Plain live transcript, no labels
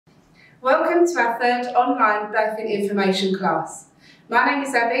Welcome to our third online birthing information class. My name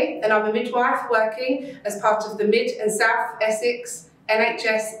is Abby and I'm a midwife working as part of the Mid and South Essex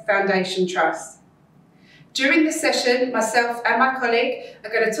NHS Foundation Trust. During this session, myself and my colleague are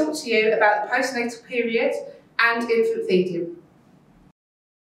going to talk to you about the postnatal period and infant feeding.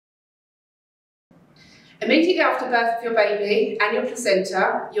 Immediately after birth of your baby and your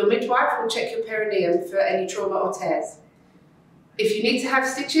placenta, your midwife will check your perineum for any trauma or tears. If you need to have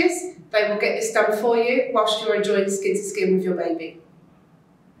stitches, they will get this done for you whilst you're enjoying skin to skin with your baby.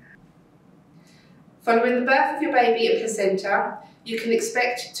 Following the birth of your baby and placenta, you can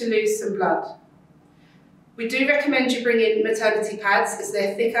expect to lose some blood. We do recommend you bring in maternity pads as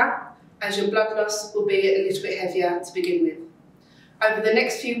they're thicker, as your blood loss will be a little bit heavier to begin with. Over the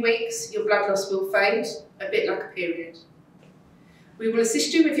next few weeks, your blood loss will fade, a bit like a period. We will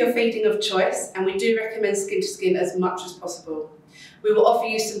assist you with your feeding of choice, and we do recommend skin to skin as much as possible. We will offer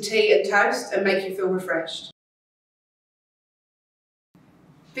you some tea and toast and make you feel refreshed.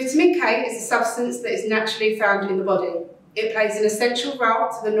 Vitamin K is a substance that is naturally found in the body. It plays an essential role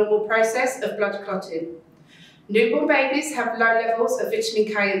to the normal process of blood clotting. Newborn babies have low levels of vitamin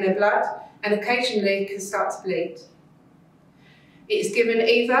K in their blood and occasionally can start to bleed. It is given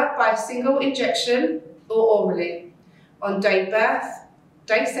either by a single injection or orally on day birth,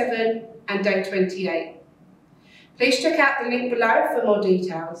 day 7 and day 28. Please check out the link below for more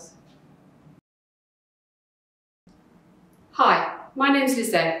details. Hi, my name's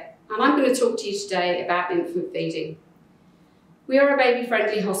Lizette and I'm going to talk to you today about infant feeding. We are a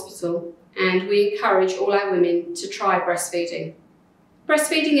baby-friendly hospital and we encourage all our women to try breastfeeding.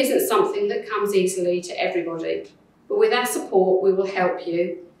 Breastfeeding isn't something that comes easily to everybody, but with our support we will help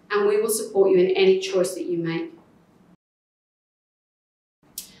you and we will support you in any choice that you make.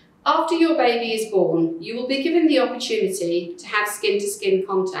 After your baby is born, you will be given the opportunity to have skin-to-skin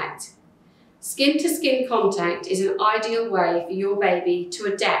contact. Skin-to-skin contact is an ideal way for your baby to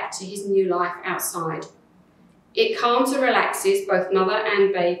adapt to his new life outside. It calms and relaxes both mother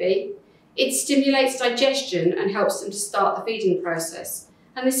and baby. It stimulates digestion and helps them to start the feeding process.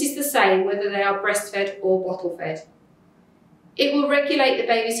 And this is the same whether they are breastfed or bottle-fed. It will regulate the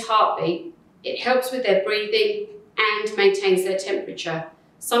baby's heartbeat. It helps with their breathing and maintains their temperature,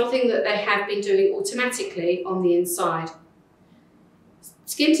 something that they have been doing automatically on the inside.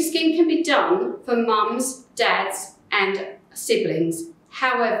 Skin to skin can be done for mums, dads and siblings.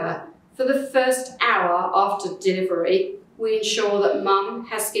 However, for the first hour after delivery, we ensure that mum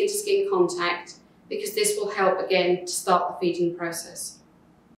has skin to skin contact because this will help again to start the feeding process.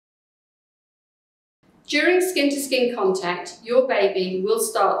 During skin to skin contact, your baby will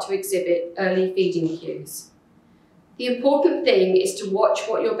start to exhibit early feeding cues. The important thing is to watch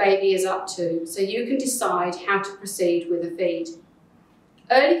what your baby is up to so you can decide how to proceed with a feed.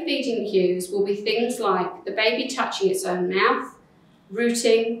 Early feeding cues will be things like the baby touching its own mouth,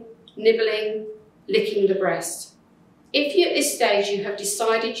 rooting, nibbling, licking the breast. If at this stage you have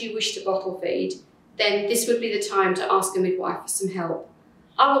decided you wish to bottle feed, then this would be the time to ask a midwife for some help.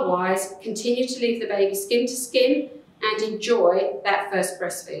 Otherwise, continue to leave the baby skin to skin and enjoy that first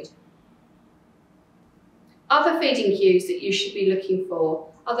breastfeed. Other feeding cues that you should be looking for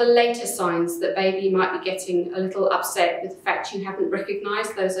are the later signs that baby might be getting a little upset with the fact you haven't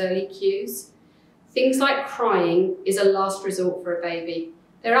recognised those early cues. Things like crying is a last resort for a baby.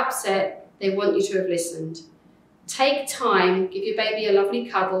 They're upset, they want you to have listened. Take time, give your baby a lovely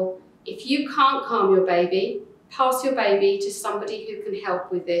cuddle. If you can't calm your baby, pass your baby to somebody who can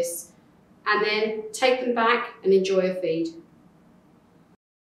help with this, and then take them back and enjoy a feed.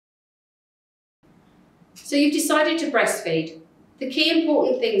 So you've decided to breastfeed. The key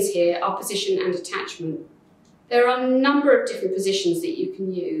important things here are position and attachment. There are a number of different positions that you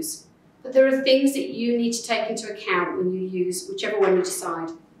can use, but there are things that you need to take into account when you use whichever one you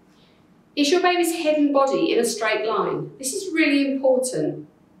decide. Is your baby's head and body in a straight line? This is really important.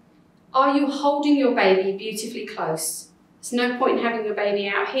 Are you holding your baby beautifully close? There's no point in having your baby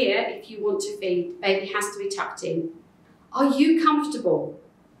out here if you want to feed. The baby has to be tucked in. Are you comfortable?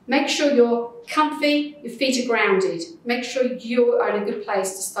 Make sure you're comfy, your feet are grounded. Make sure you're in a good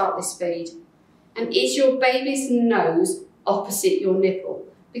place to start this feed. And is your baby's nose opposite your nipple?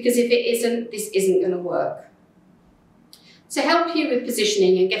 Because if it isn't, this isn't going to work. To help you with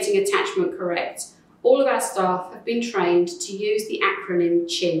positioning and getting attachment correct, all of our staff have been trained to use the acronym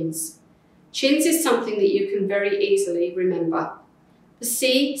CHINS. CHINS is something that you can very easily remember. The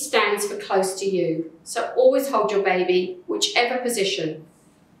C stands for close to you, so always hold your baby, whichever position,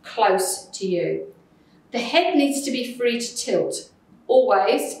 close to you. The head needs to be free to tilt,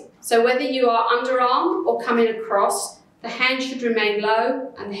 always, so whether you are underarm or coming across, The hand should remain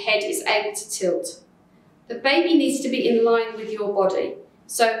low and the head is able to tilt. The baby needs to be in line with your body,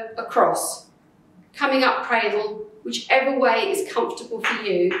 so across, coming up cradle, whichever way is comfortable for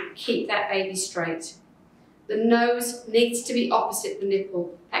you, keep that baby straight. The nose needs to be opposite the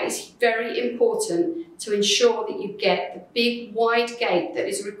nipple. That is very important to ensure that you get the big wide gape that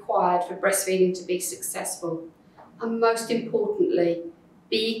is required for breastfeeding to be successful. And most importantly,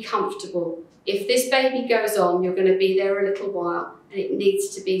 be comfortable. If this baby goes on, you're going to be there a little while and it needs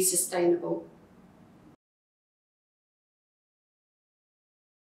to be sustainable.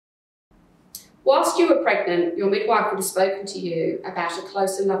 Whilst you were pregnant, your midwife would have spoken to you about a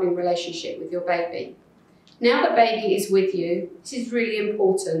close and loving relationship with your baby. Now that baby is with you, this is really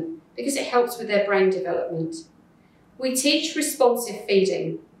important because it helps with their brain development. We teach responsive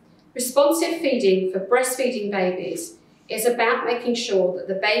feeding. Responsive feeding for breastfeeding babies is about making sure that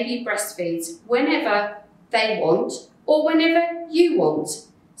the baby breastfeeds whenever they want or whenever you want.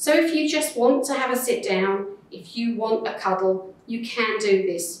 So if you just want to have a sit down, if you want a cuddle, you can do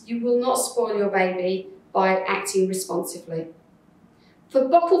this. You will not spoil your baby by acting responsively. For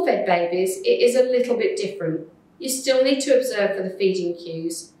bottle-fed babies, it is a little bit different. You still need to observe for the feeding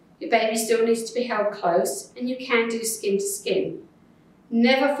cues. Your baby still needs to be held close, and you can do skin to skin.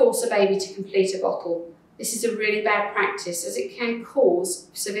 Never force a baby to complete a bottle. This is a really bad practice as it can cause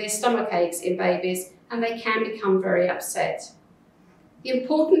severe stomach aches in babies and they can become very upset. The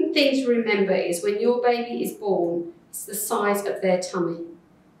important thing to remember is when your baby is born, it's the size of their tummy.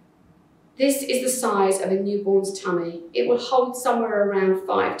 This is the size of a newborn's tummy. It will hold somewhere around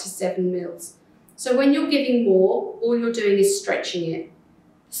 5 to 7 mils. So when you're giving more, all you're doing is stretching it.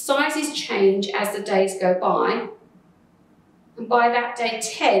 The sizes change as the days go by, and by that day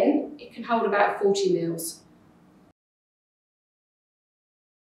 10, it can hold about 40 mils.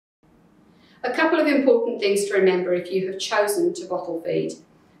 A couple of important things to remember if you have chosen to bottle feed.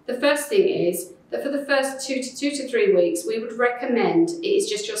 The first thing is that for the first 2 to 3 weeks, we would recommend it is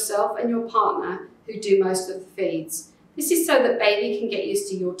just yourself and your partner who do most of the feeds. This is so that baby can get used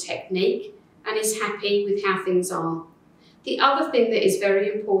to your technique and is happy with how things are. The other thing that is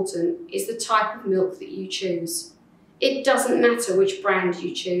very important is the type of milk that you choose. It doesn't matter which brand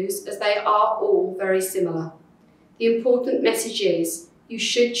you choose, as they are all very similar. The important message is you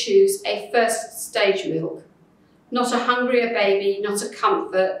should choose a first stage milk. Not a hungrier baby, not a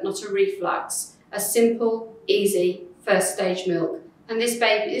comfort, not a reflux. A simple, easy first stage milk. And this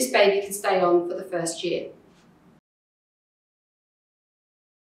baby can stay on for the first year.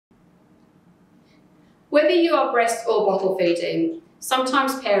 Whether you are breast or bottle feeding,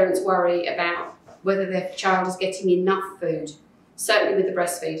 sometimes parents worry about whether their child is getting enough food, certainly with the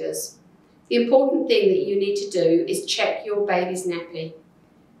breastfeeders. The important thing that you need to do is check your baby's nappy.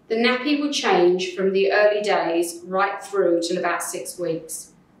 The nappy will change from the early days right through till about 6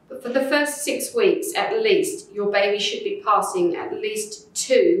 weeks. But for the first 6 weeks at least, your baby should be passing at least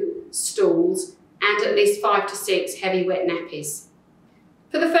 2 stools and at least 5 to 6 heavy wet nappies.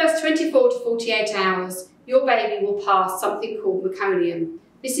 For the first 24 to 48 hours, your baby will pass something called meconium.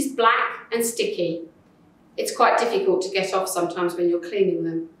 This is black and sticky. It's quite difficult to get off sometimes when you're cleaning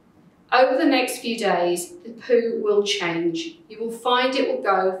them. Over the next few days, the poo will change. You will find it will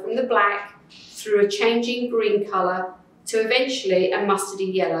go from the black through a changing green colour to eventually a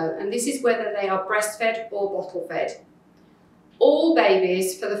mustardy yellow, and this is whether they are breastfed or bottle fed. All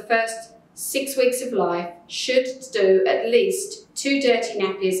babies for the first 6 weeks of life should do at least 2 dirty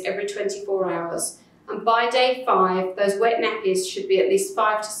nappies every 24 hours. And by day 5, those wet nappies should be at least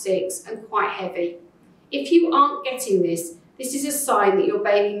 5 to 6 and quite heavy. If you aren't getting this, this is a sign that your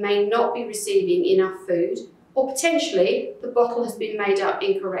baby may not be receiving enough food, or potentially the bottle has been made up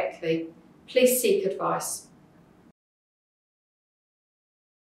incorrectly. Please seek advice.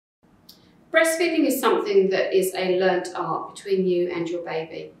 Breastfeeding is something that is a learnt art between you and your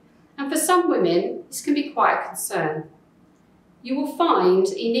baby. And for some women, this can be quite a concern. You will find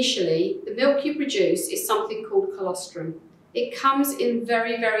initially the milk you produce is something called colostrum. It comes in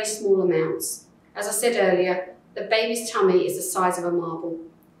very, very small amounts. As I said earlier, the baby's tummy is the size of a marble.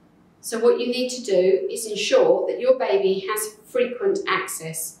 So what you need to do is ensure that your baby has frequent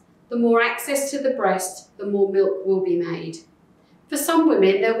access. The more access to the breast, the more milk will be made. For some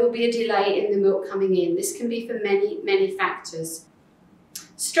women, there will be a delay in the milk coming in. This can be for many, many factors.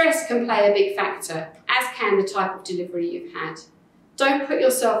 Stress can play a big factor, as can the type of delivery you've had. Don't put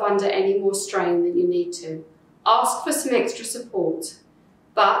yourself under any more strain than you need to. Ask for some extra support.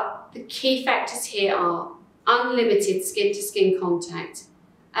 But the key factors here are unlimited skin-to-skin contact.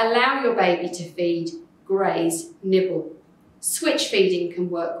 Allow your baby to feed, graze, nibble. Switch feeding can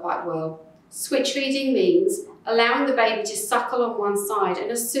work quite well. Switch feeding means allowing the baby to suckle on one side,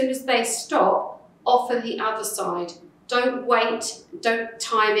 and as soon as they stop, offer the other side. Don't wait, don't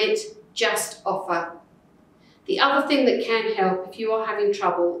time it, just offer. The other thing that can help if you are having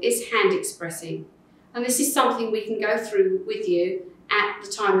trouble is hand expressing. And this is something we can go through with you at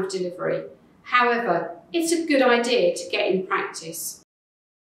the time of delivery. However, it's a good idea to get in practice.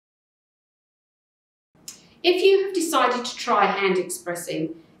 If you have decided to try hand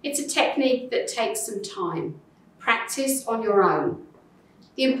expressing, it's a technique that takes some time. Practice on your own.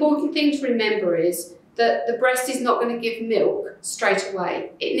 The important thing to remember is that the breast is not going to give milk straight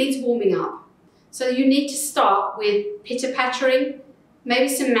away. It needs warming up. So you need to start with pitter-pattering, maybe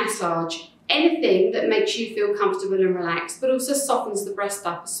some massage, anything that makes you feel comfortable and relaxed, but also softens the breast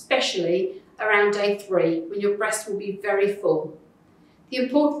up, especially around day 3, when your breast will be very full. The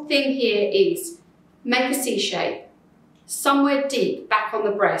important thing here is make a C shape, somewhere deep back on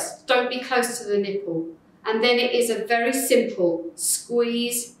the breast. Don't be close to the nipple. And then it is a very simple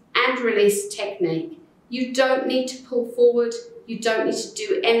squeeze and release technique. You don't need to pull forward. You don't need to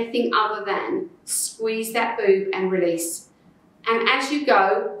do anything other than squeeze that boob and release. And as you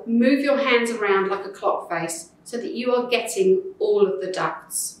go, move your hands around like a clock face so that you are getting all of the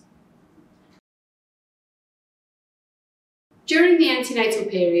ducts. During the antenatal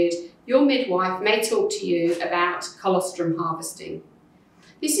period, your midwife may talk to you about colostrum harvesting.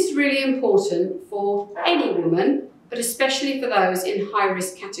 This is really important for any woman, but especially for those in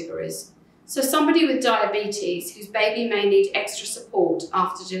high-risk categories. So somebody with diabetes whose baby may need extra support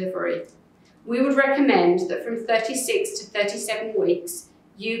after delivery. We would recommend that from 36 to 37 weeks,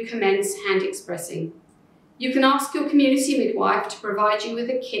 you commence hand expressing. You can ask your community midwife to provide you with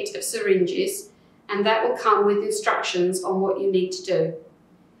a kit of syringes, and that will come with instructions on what you need to do.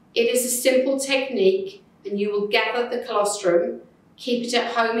 It is a simple technique, and you will gather the colostrum, keep it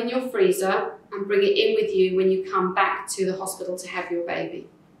at home in your freezer, and bring it in with you when you come back to the hospital to have your baby.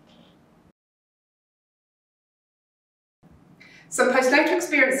 Some postnatal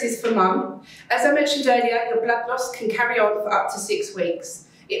experiences for mum. As I mentioned earlier, your blood loss can carry on for up to 6 weeks.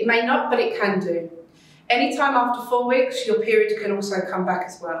 It may not, but it can do. Anytime after 4 weeks, your period can also come back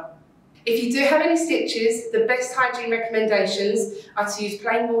as well. If you do have any stitches, the best hygiene recommendations are to use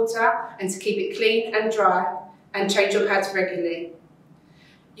plain water and to keep it clean and dry, and change your pads regularly.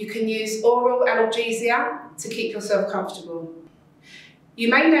 You can use oral analgesia to keep yourself comfortable. You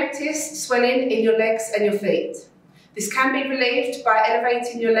may notice swelling in your legs and your feet. This can be relieved by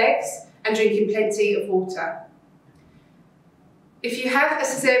elevating your legs and drinking plenty of water. If you have a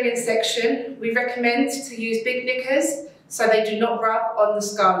caesarean section, we recommend to use big knickers so they do not rub on the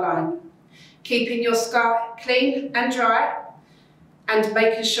scar line. Keeping your scar clean and dry, and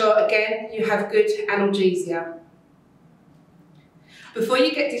making sure again you have good analgesia. Before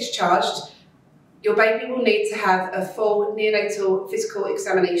you get discharged, your baby will need to have a full neonatal physical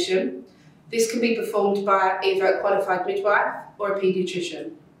examination. This can be performed by either a qualified midwife or a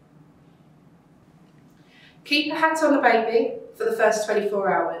paediatrician. Keep a hat on the baby for the first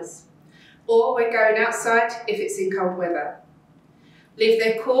 24 hours, or when going outside if it's in cold weather. Leave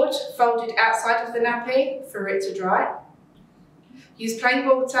their cord folded outside of the nappy for it to dry. Use plain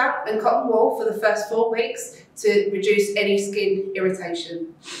water and cotton wool for the first 4 weeks to reduce any skin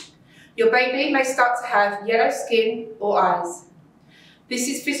irritation. Your baby may start to have yellow skin or eyes. This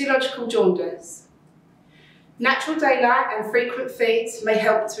is physiological jaundice. Natural daylight and frequent feeds may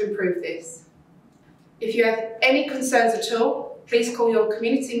help to improve this. If you have any concerns at all, please call your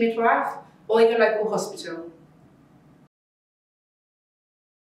community midwife or your local hospital.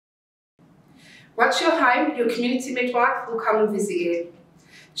 Once you're home, your community midwife will come and visit you.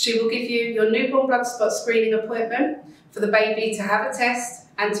 She will give you your newborn blood spot screening appointment for the baby to have a test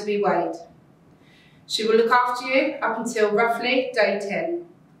and to be weighed. She will look after you up until roughly day 10.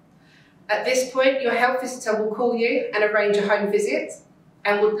 At this point, your health visitor will call you and arrange a home visit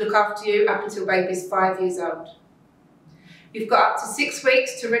and will look after you up until baby's 5 years old. You've got up to 6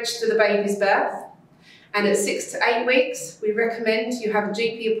 weeks to register the baby's birth, and at 6 to 8 weeks, we recommend you have a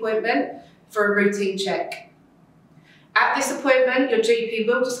GP appointment for a routine check. At this appointment, your GP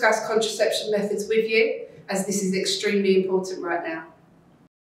will discuss contraception methods with you, as this is extremely important right now.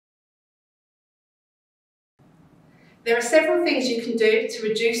 There are several things you can do to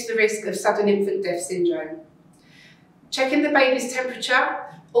reduce the risk of sudden infant death syndrome. Checking the baby's temperature,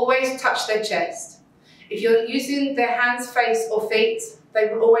 always touch their chest. If you're using their hands, face or feet, they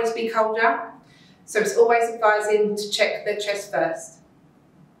will always be colder, so it's always advising to check their chest first.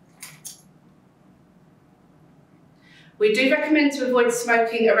 We do recommend to avoid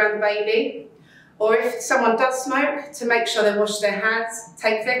smoking around the baby, or if someone does smoke, to make sure they wash their hands,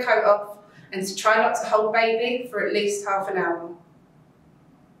 take their coat off and to try not to hold baby for at least half an hour.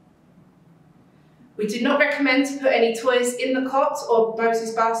 We do not recommend to put any toys in the cot or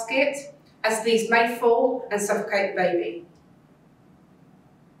Moses basket, as these may fall and suffocate the baby.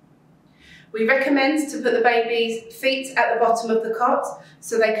 We recommend to put the baby's feet at the bottom of the cot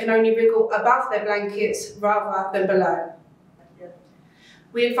so they can only wriggle above their blankets rather than below.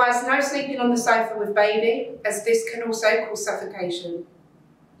 We advise no sleeping on the sofa with baby, as this can also cause suffocation.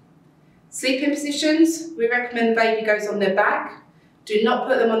 Sleeping positions, we recommend the baby goes on their back. Do not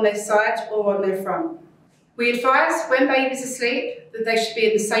put them on their side or on their front. We advise when baby's asleep that they should be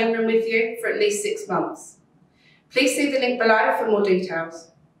in the same room with you for at least 6 months. Please see the link below for more details.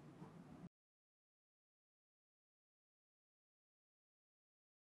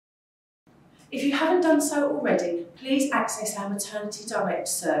 If you haven't done so already, please access our Maternity Direct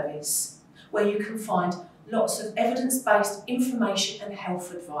service, where you can find lots of evidence-based information and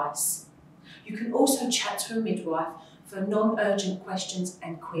health advice. You can also chat to a midwife for non-urgent questions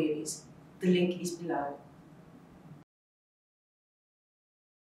and queries. The link is below.